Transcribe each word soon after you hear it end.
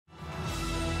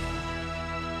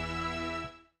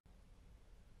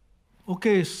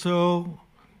Okay, so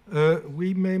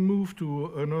we may move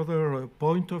to another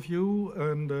point of view,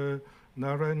 and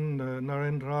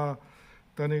Narendra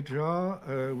Taneja,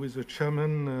 who is the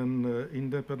chairman and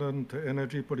Independent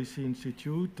Energy Policy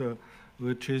Institute,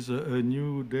 which is a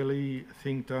New Delhi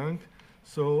think tank.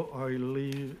 So I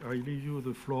leave you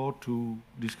the floor to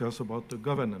discuss about the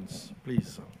governance,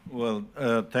 please. Well,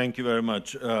 thank you very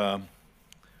much. The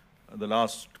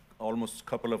last almost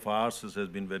couple of hours has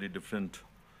been very different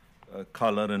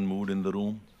color and mood in the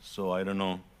room. So I don't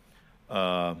know.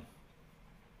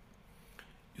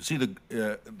 You see,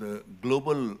 the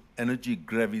global energy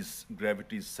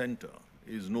gravity center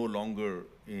is no longer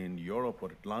in Europe or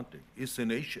Atlantic. It's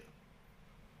in Asia.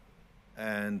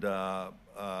 And the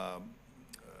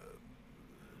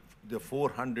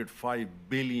 405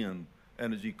 billion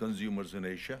energy consumers in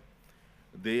Asia,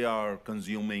 they are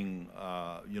consuming,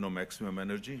 maximum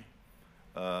energy.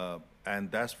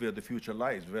 And that's where the future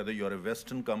lies. Whether you're a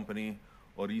Western company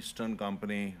or Eastern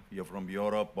company, you're from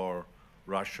Europe or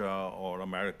Russia or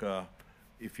America,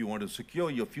 if you want to secure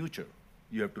your future,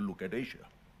 you have to look at Asia.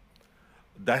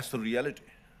 That's the reality.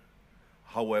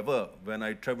 However, when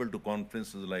I travel to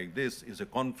conferences like this, it's a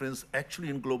conference actually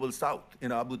in Global South,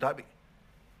 in Abu Dhabi,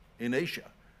 in Asia.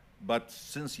 But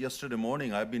since yesterday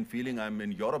morning, I've been feeling I'm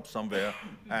in Europe somewhere,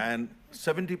 and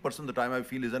 70% of the time I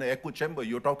feel is an echo chamber.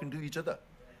 You're talking to each other.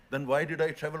 Then why did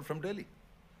I travel from Delhi?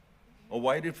 Or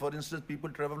why did, for instance, people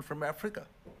travel from Africa?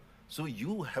 So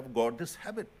you have got this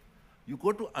habit. You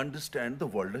got to understand the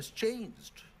world has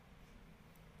changed.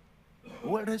 The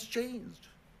world has changed.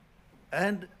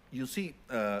 And you see,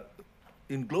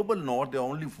 in Global North, there are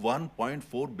only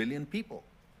 1.4 billion people.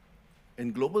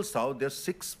 In Global South, there are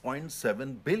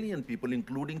 6.7 billion people,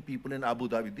 including people in Abu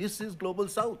Dhabi. This is Global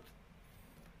South.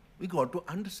 We got to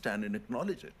understand and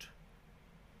acknowledge it.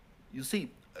 You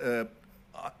see,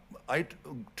 I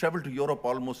travel to Europe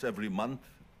almost every month,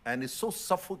 and it's so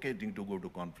suffocating to go to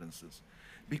conferences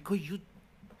because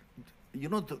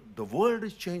the world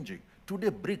is changing. Today,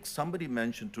 BRICS, somebody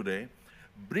mentioned today,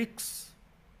 BRICS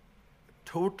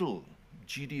total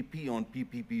GDP on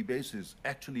PPP basis,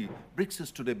 actually, BRICS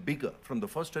is today bigger. From the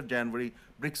 1st of January,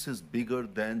 BRICS is bigger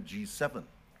than G7.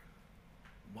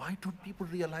 Why don't people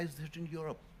realize that in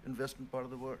Europe, in Western part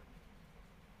of the world?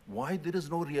 Why there is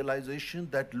no realization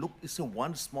that, look, it's a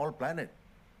one small planet,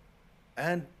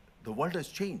 and the world has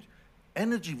changed.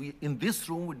 Energy, in this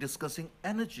room, we're discussing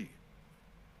energy.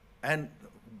 And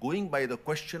going by the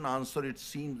question answer, it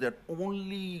seems that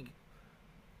only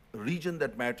region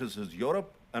that matters is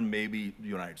Europe and maybe the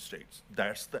United States.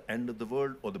 That's the end of the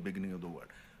world or the beginning of the world.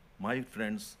 My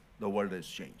friends, the world has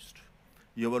changed.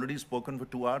 You have already spoken for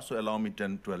 2 hours, so allow me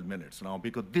 10, 12 minutes now,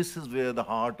 because this is where the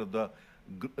heart of the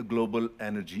global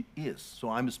energy is. So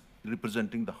I'm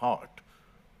representing the heart.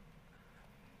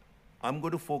 I'm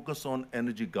going to focus on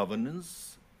energy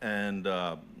governance and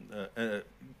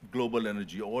global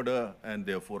energy order, and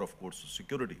therefore, of course,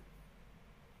 security.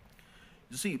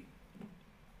 You see,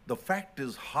 the fact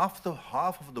is half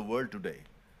of the world today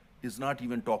is not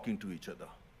even talking to each other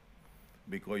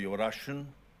because you're Russian,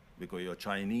 because you're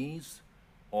Chinese,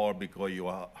 or because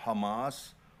you're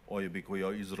Hamas, or because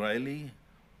you're Israeli,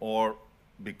 or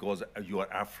because you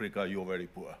are Africa, you're very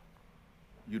poor.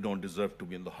 You don't deserve to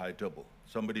be in the high table.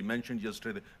 Somebody mentioned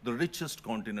yesterday, the richest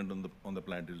continent on the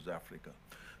planet is Africa.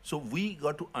 So we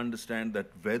got to understand that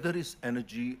whether it's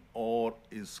energy or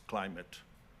is climate,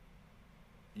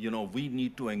 we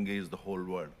need to engage the whole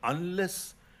world.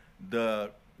 Unless the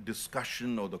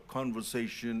discussion or the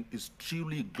conversation is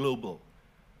truly global,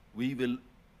 we will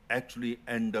actually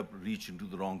end up reaching to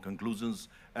the wrong conclusions.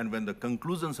 And when the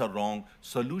conclusions are wrong,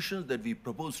 solutions that we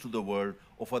propose to the world,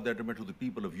 or for that matter to the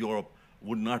people of Europe,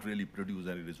 would not really produce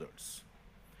any results.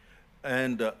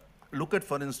 And look at,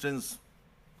 for instance,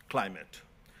 climate.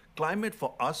 Climate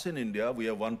for us in India, we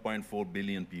have 1.4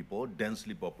 billion people,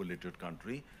 densely populated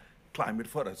country. Climate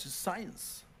for us is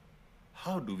science.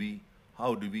 How do we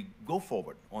go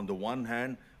forward? On the one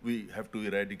hand, we have to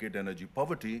eradicate energy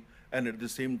poverty, and at the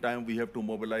same time, we have to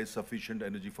mobilize sufficient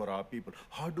energy for our people.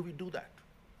 How do we do that?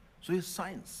 So it's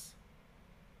science.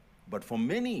 But for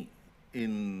many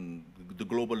in the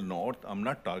global north, I'm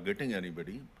not targeting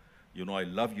anybody. I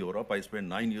love Europe. I spent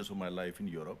 9 years of my life in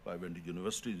Europe. I went to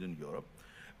universities in Europe.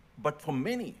 But for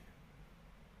many,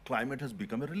 climate has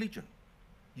become a religion.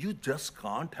 You just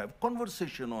can't have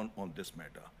conversation on this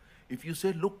matter. If you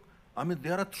say, look,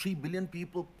 there are 3 billion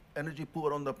people energy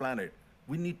poor on the planet.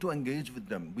 We need to engage with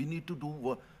them. We need to do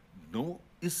what? No,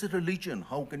 it's a religion.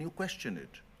 How can you question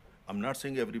it? I'm not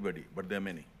saying everybody, but there are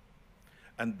many.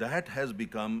 And that has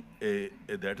become a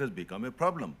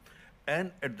problem.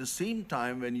 And at the same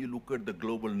time, when you look at the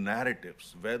global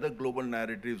narratives, whether global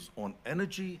narratives on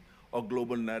energy or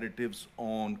global narratives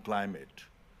on climate,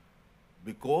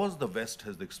 because the West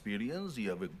has the experience, you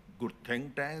have a good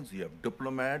think tanks, you have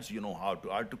diplomats, you know how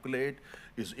to articulate,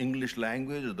 is English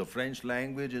language, is the French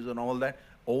languages and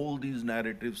all these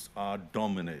narratives are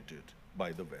dominated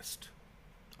by the West.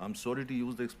 I'm sorry to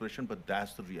use the expression, but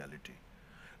that's the reality.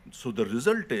 So the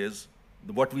result is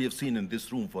what we have seen in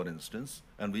this room, for instance,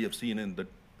 and we have seen in the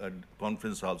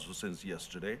conference also since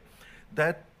yesterday,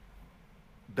 that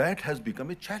that has become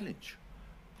a challenge.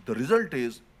 The result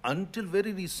is, until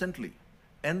very recently,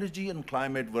 energy and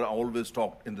climate were always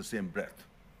talked in the same breath.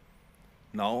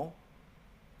 Now,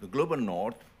 the global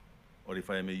north, or if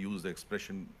I may use the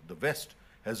expression, the West,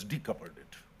 has decoupled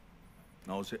it.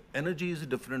 Now, say energy is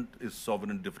different, is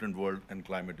sovereign, different world, and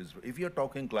climate is. If you're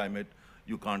talking climate,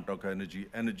 you can't talk energy.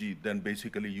 Energy, then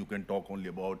basically you can talk only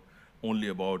about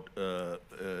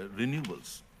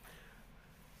renewables.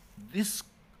 This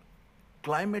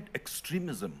climate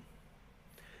extremism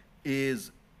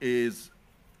is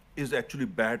actually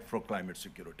bad for climate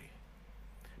security.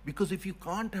 Because if you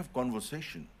can't have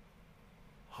conversation,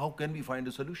 how can we find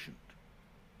a solution?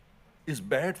 It's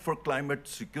bad for climate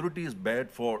security, is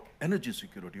bad for energy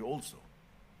security also.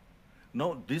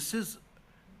 Now, this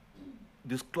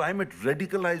climate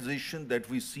radicalization that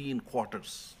we see in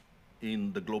quarters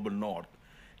in the global north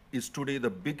is today the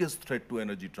biggest threat to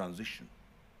energy transition.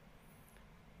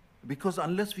 Because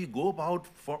unless we go about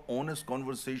for honest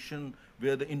conversation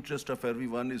where the interest of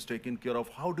everyone is taken care of,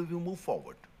 how do we move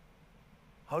forward?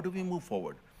 How do we move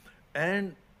forward?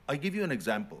 And I give you an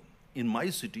example. In my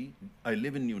city, I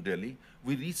live in New Delhi,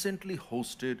 we recently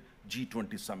hosted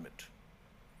G20 summit.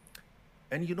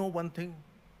 And you know one thing?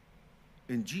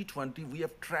 In G20, we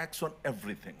have tracks on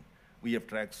everything. We have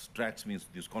tracks means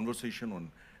this conversation on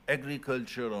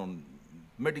agriculture, on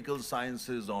medical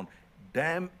sciences, on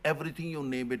damn everything you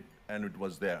name it, and it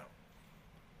was there.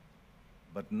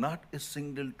 But not a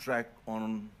single track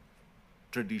on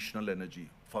traditional energy,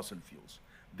 fossil fuels.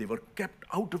 They were kept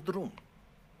out of the room,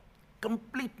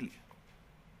 completely.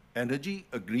 Energy,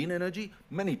 green energy,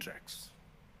 many tracks.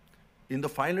 In the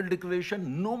final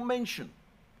declaration, no mention.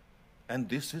 And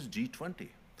this is G20.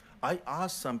 I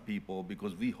asked some people,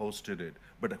 because we hosted it,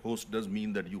 but a host does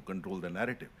mean that you control the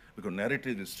narrative, because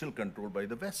narrative is still controlled by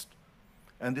the West.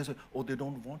 And they say, oh, they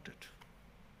don't want it.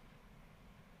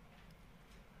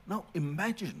 Now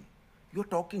imagine, you are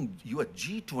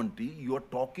G20, you are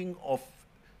talking of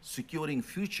securing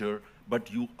future, but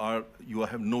you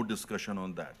have no discussion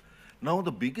on that. Now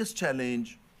the biggest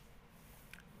challenge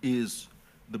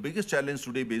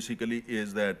today basically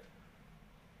is that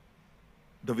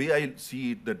the way I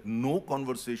see it, that no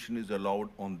conversation is allowed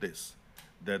on this,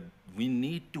 that we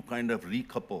need to kind of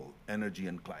recouple energy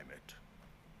and climate.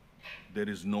 There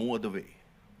is no other way.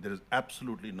 There is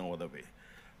absolutely no other way.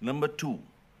 Number two,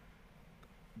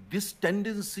 this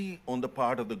tendency on the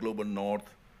part of the global north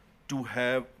to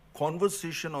have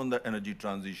conversation on the energy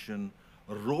transition,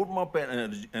 roadmap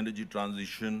energy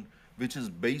transition, which is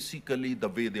basically the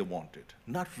way they want it,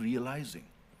 not realizing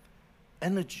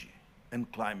energy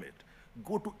and climate.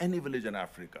 Go to any village in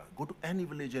Africa, go to any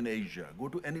village in Asia, go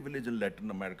to any village in Latin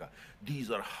America.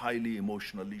 These are highly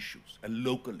emotional issues and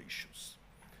local issues.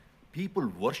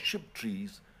 People worship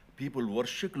trees, people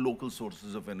worship local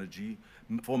sources of energy.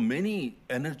 For many,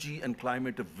 energy and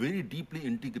climate are very deeply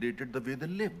integrated the way they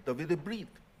live, the way they breathe.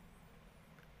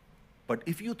 But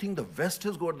if you think the West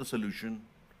has got the solution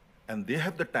and they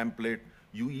have the template,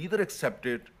 you either accept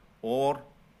it or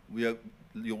we are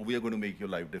going to make your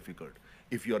life difficult.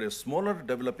 If you are a smaller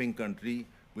developing country,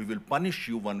 we will punish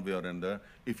you one way or another.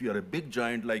 If you are a big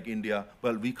giant like India,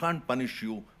 well, we can't punish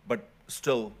you, but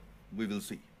still, we will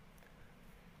see.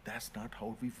 That's not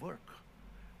how we work.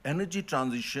 Energy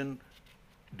transition,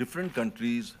 different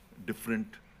countries, different,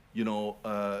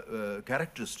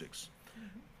 characteristics.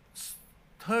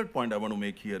 Third point I want to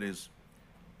make here is,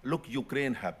 look,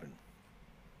 Ukraine happened.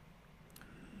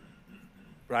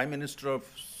 Prime Minister of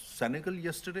Senegal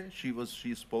yesterday,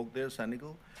 she spoke there,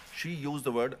 Senegal. She used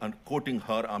the word, and quoting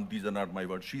her, these are not my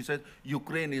words, she said,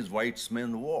 Ukraine is white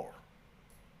man's war.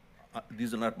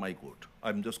 These are not my quote.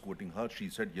 I'm just quoting her, she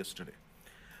said yesterday.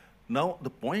 Now, the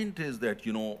point is that,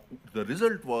 the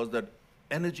result was that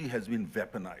energy has been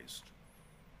weaponized.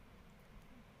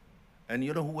 And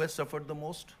you know who has suffered the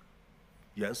most?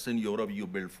 Yes, in Europe, you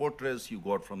build fortress, you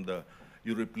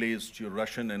replaced your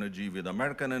Russian energy with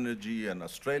American energy and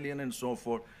Australian and so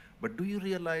forth. But do you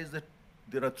realize that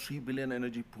there are 3 billion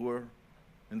energy poor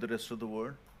in the rest of the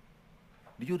world?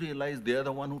 Do you realize they are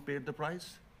the one who paid the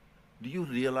price? Do you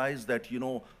realize that,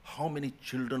 how many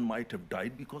children might have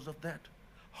died because of that?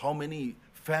 How many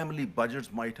family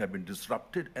budgets might have been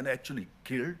disrupted and actually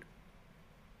killed?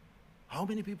 How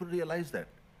many people realize that?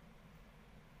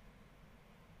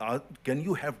 Can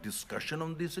you have discussion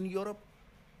on this in Europe?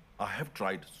 I have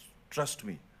tried. Trust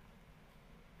me,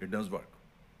 it does work.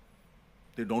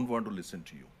 They don't want to listen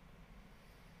to you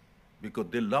because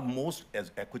they love most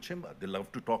as echo chamber. They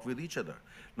love to talk with each other.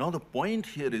 Now the point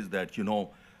here is that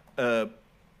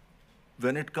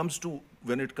when it comes to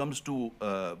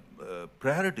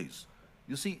priorities,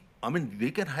 you see, I mean,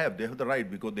 they have the right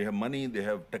because they have money, they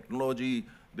have technology,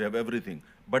 they have everything.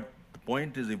 But the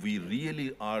point is, if we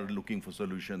really are looking for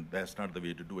solution, that's not the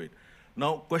way to do it.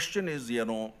 Now, question is,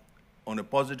 on a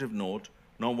positive note,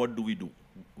 now what do we do?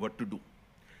 What to do?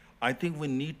 I think we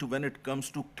need to, when it comes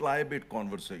to climate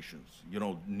conversations,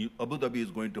 Abu Dhabi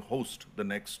is going to host the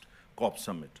next COP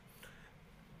summit.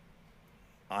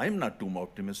 I'm not too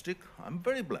optimistic. I'm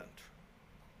very blunt.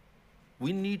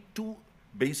 We need to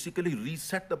basically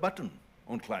reset the button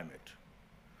on climate.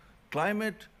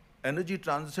 Climate energy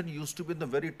transition used to be in the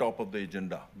very top of the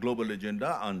agenda, global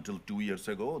agenda, until 2 years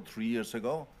ago, 3 years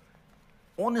ago.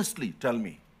 Honestly, tell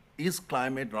me, is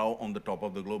climate now on the top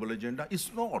of the global agenda?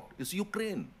 It's not. It's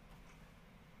Ukraine.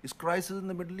 It's crisis in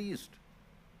the Middle East.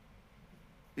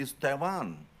 It's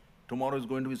Taiwan. Tomorrow is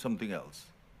going to be something else.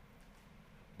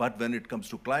 But when it comes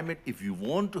to climate, if you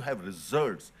want to have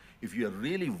results, if you are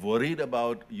really worried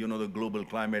about the global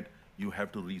climate, you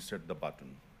have to reset the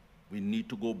button. We need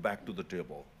to go back to the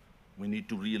table. We need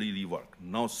to really rework.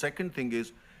 Now, second thing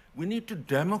is, we need to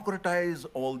democratize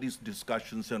all these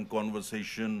discussions and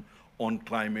conversation on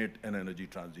climate and energy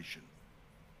transition.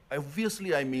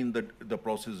 Obviously, I mean that the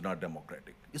process is not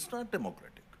democratic. It's not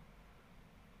democratic.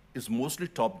 It's mostly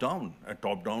top-down,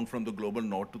 top-down from the global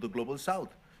north to the global south.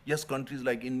 Yes, countries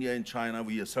like India and China,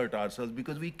 we assert ourselves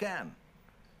because we can.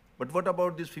 But what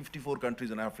about these 54 countries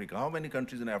in Africa? How many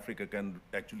countries in Africa can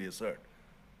actually assert?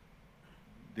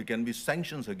 There can be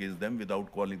sanctions against them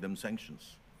without calling them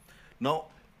sanctions. Now,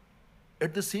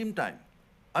 at the same time,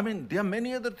 I mean, there are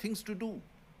many other things to do.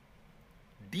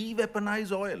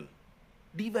 De-weaponize oil.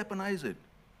 De-weaponize it.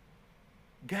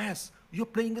 Gas. You're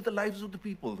playing with the lives of the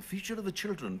people, the future of the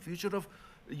children, future of,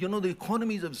 the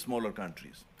economies of smaller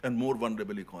countries and more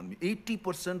vulnerable economy.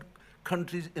 80%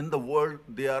 countries in the world,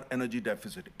 they are energy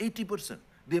deficit. 80%.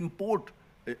 They import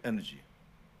energy.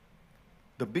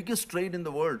 The biggest trade in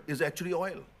the world is actually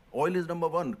oil. Oil is number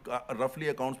one, roughly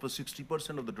accounts for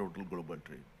 60% of the total global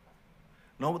trade.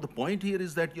 Now, the point here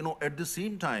is that, at the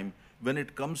same time, when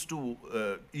it comes to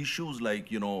issues like,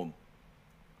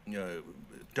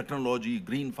 technology,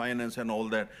 green finance and all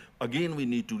that, again, we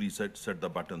need to set the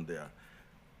button there.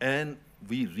 And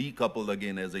we recouple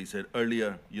again, as I said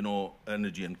earlier,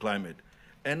 energy and climate.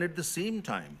 And at the same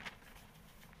time,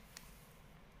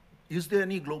 is there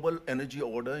any global energy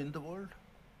order in the world?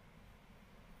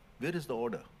 Where is the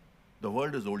order? The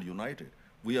world is all united.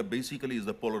 We are basically, is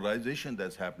the polarization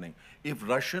that's happening. If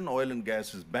Russian oil and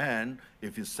gas is banned,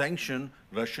 if it's sanctioned,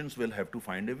 Russians will have to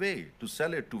find a way to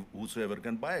sell it to whosoever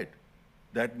can buy it.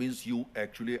 That means you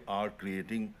actually are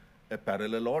creating a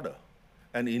parallel order.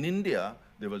 And in India,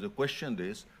 there was a question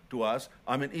to us,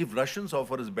 I mean, if Russians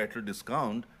offer us better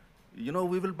discount, we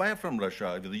will buy from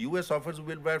Russia. If the US offers,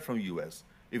 we'll buy from US.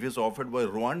 If it's offered by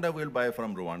Rwanda, we'll buy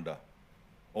from Rwanda.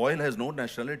 Oil has no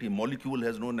nationality, molecule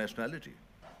has no nationality.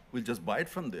 We'll just buy it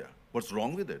from there. What's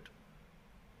wrong with it?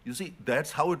 You see,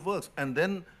 that's how it works. And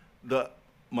then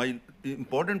my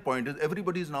important point is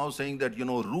everybody is now saying that,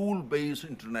 rule-based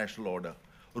international order,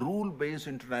 rule-based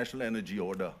international energy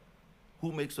order.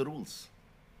 Who makes the rules?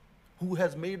 Who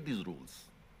has made these rules?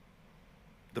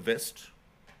 The West.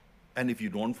 And if you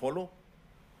don't follow,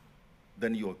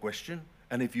 then you are questioned.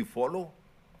 And if you follow,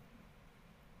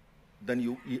 then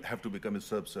you have to become a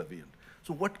subservient.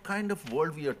 So what kind of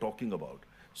world we are talking about?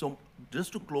 So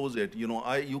just to close it,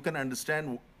 you can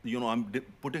understand, I'm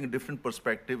putting a different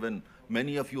perspective, and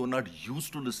many of you are not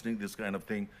used to listening to this kind of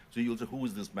thing. So you'll say, who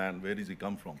is this man? Where does he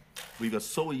come from? We were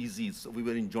so easy. So we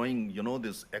were enjoying,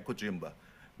 this echo chamber.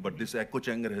 But this echo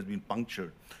chamber has been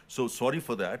punctured. So sorry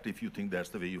for that if you think that's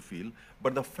the way you feel.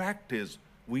 But the fact is,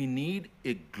 we need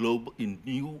a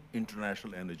new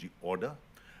international energy order.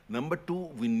 Number two,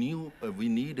 we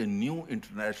need a new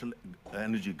international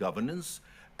energy governance.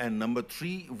 And number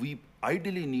three, we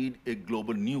ideally need a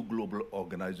new global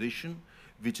organization,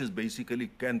 which is basically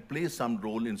can play some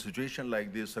role in situations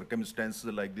like this, circumstances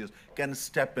like this, can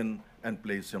step in and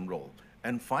play some role.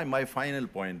 And my final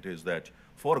point is that,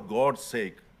 for God's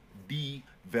sake,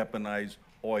 de-weaponize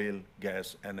oil,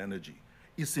 gas, and energy.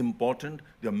 It's important.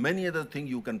 There are many other things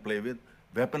you can play with.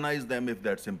 weaponize them if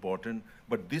that's important,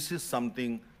 but this is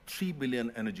something 3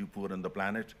 billion energy poor on the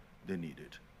planet, they need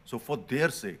it. So for their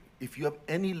sake, if you have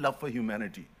any love for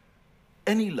humanity,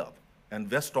 any love, and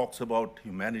West talks about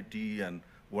humanity and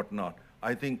whatnot,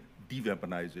 I think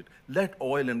de-weaponize it. Let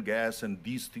oil and gas and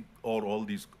these or all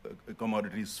these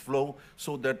commodities flow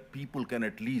so that people can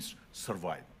at least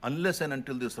survive. Unless and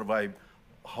until they survive,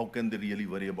 how can they really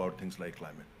worry about things like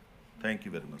climate? Thank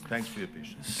you very much. Thanks for your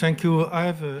patience. Thank you. I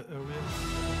have a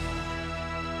real...